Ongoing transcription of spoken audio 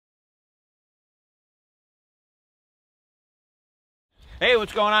Hey,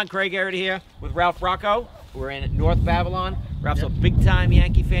 what's going on? Craig Geraghty here with Ralph Rocco. We're in North Babylon. Ralph's a big-time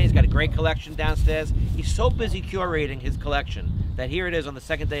Yankee fan. He's got a great collection downstairs. He's so busy curating his collection that here it is on the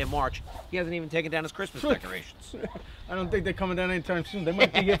second day of March. He hasn't even taken down his Christmas decorations. I don't think they're coming down anytime soon. They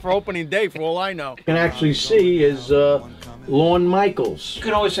might be here for opening day, for all I know. You can actually see is Lorne Michaels. You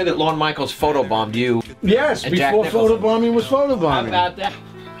can always say that Lorne Michaels photobombed you. Yes, before photobombing was photobombing. How about that?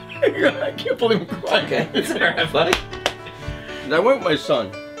 I can't believe I'm crying. Okay, it's all right, buddy. I went with my son.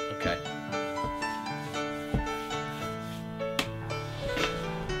 Okay.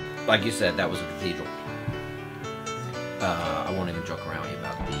 Like you said, that was a cathedral. I won't even joke around with you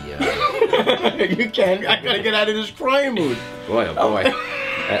about the... You can't. I gotta get out of this crying mood. Boy, oh boy.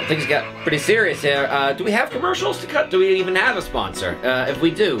 Things got pretty serious here. Do we have commercials to cut? Do we even have a sponsor? If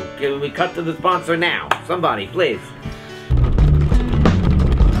we do, can we cut to the sponsor now? Somebody, please.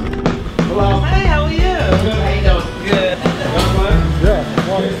 Hello. Hey, how are you? Good. How you doing? Good.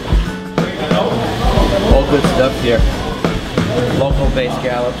 All good stuff here. Local bay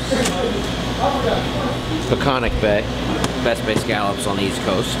scallops. Peconic Bay. Best bay scallops on the East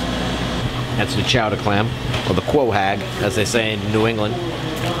Coast. That's the chowder clam, or the quahog, as they say in New England.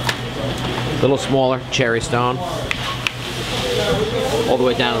 A little smaller, cherry stone. All the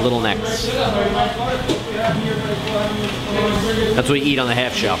way down to little necks. That's what you eat on the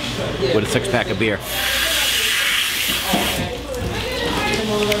half shell with a 6-pack of beer.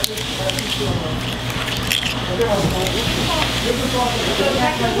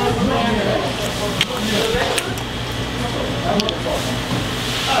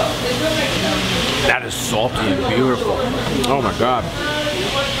 That is salty and beautiful. Oh my God.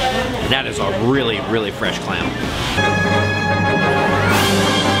 That is a really, really fresh clam.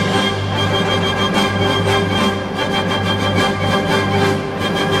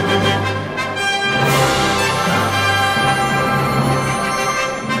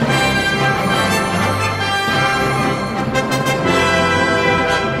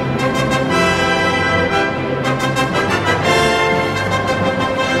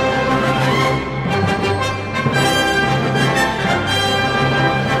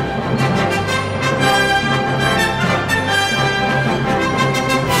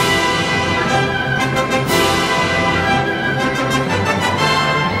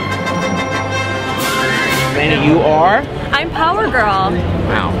 You are? I'm Power Girl.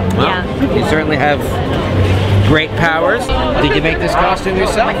 Wow. Well, Yeah. You certainly have great powers. Did you make this costume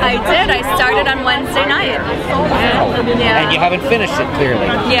yourself? I did. I started on Wednesday night. Wow. Yeah. And you haven't finished it, clearly.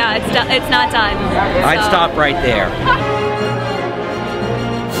 Yeah, it's not done. I'd So- stop right there.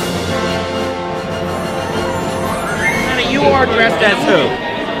 Anna, you are dressed as who?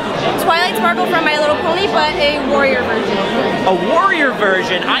 Twilight Sparkle from My Little Pony, but a warrior version. A warrior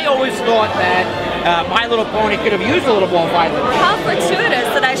version. I always thought that My Little Pony could have used a little more violence. How fortuitous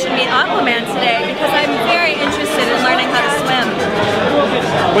that I should meet Aquaman today because I'm very interested in learning how to swim.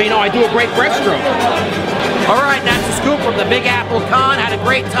 Well, you know, I do a great breaststroke. All right, that's the scoop from the Big Apple Con. Had a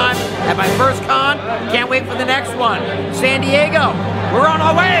great time at my first con. Can't wait for the next one. San Diego, we're on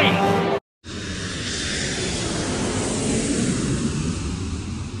our way.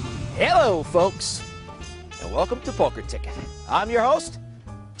 Hello, folks, and welcome to Poker Ticket. I'm your host,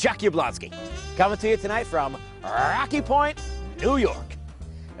 Chuck Yablonsky, coming to you tonight from Rocky Point, New York.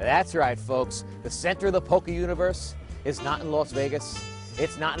 That's right, folks. The center of the poker universe is not in Las Vegas.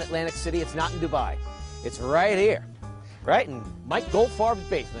 It's not in Atlantic City. It's not in Dubai. It's right here, right in Mike Goldfarb's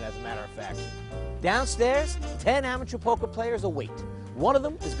basement, as a matter of fact. Downstairs, 10 amateur poker players await. One of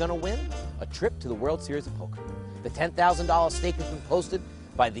them is going to win a trip to the World Series of Poker. The $10,000 stake has been posted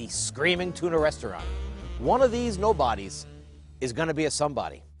by the Screaming Tuna Restaurant. One of these nobodies is going to be a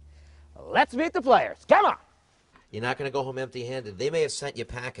somebody. Let's meet the players. Come on. You're not going to go home empty-handed. They may have sent you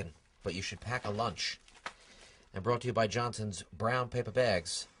packing, but you should pack a lunch. And brought to you by Johnson's brown paper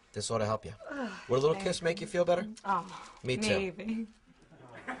bags. This ought to help you. Would a little kiss make you feel better? Oh, Me too. maybe.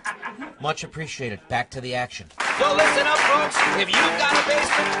 Much appreciated. Back to the action. So listen up, folks. If you've got a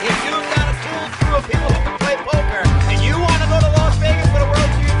basement, if you've got a full crew of people who can play poker, and you want to go to Las Vegas for the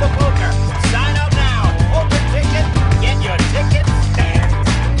World Series of Poker,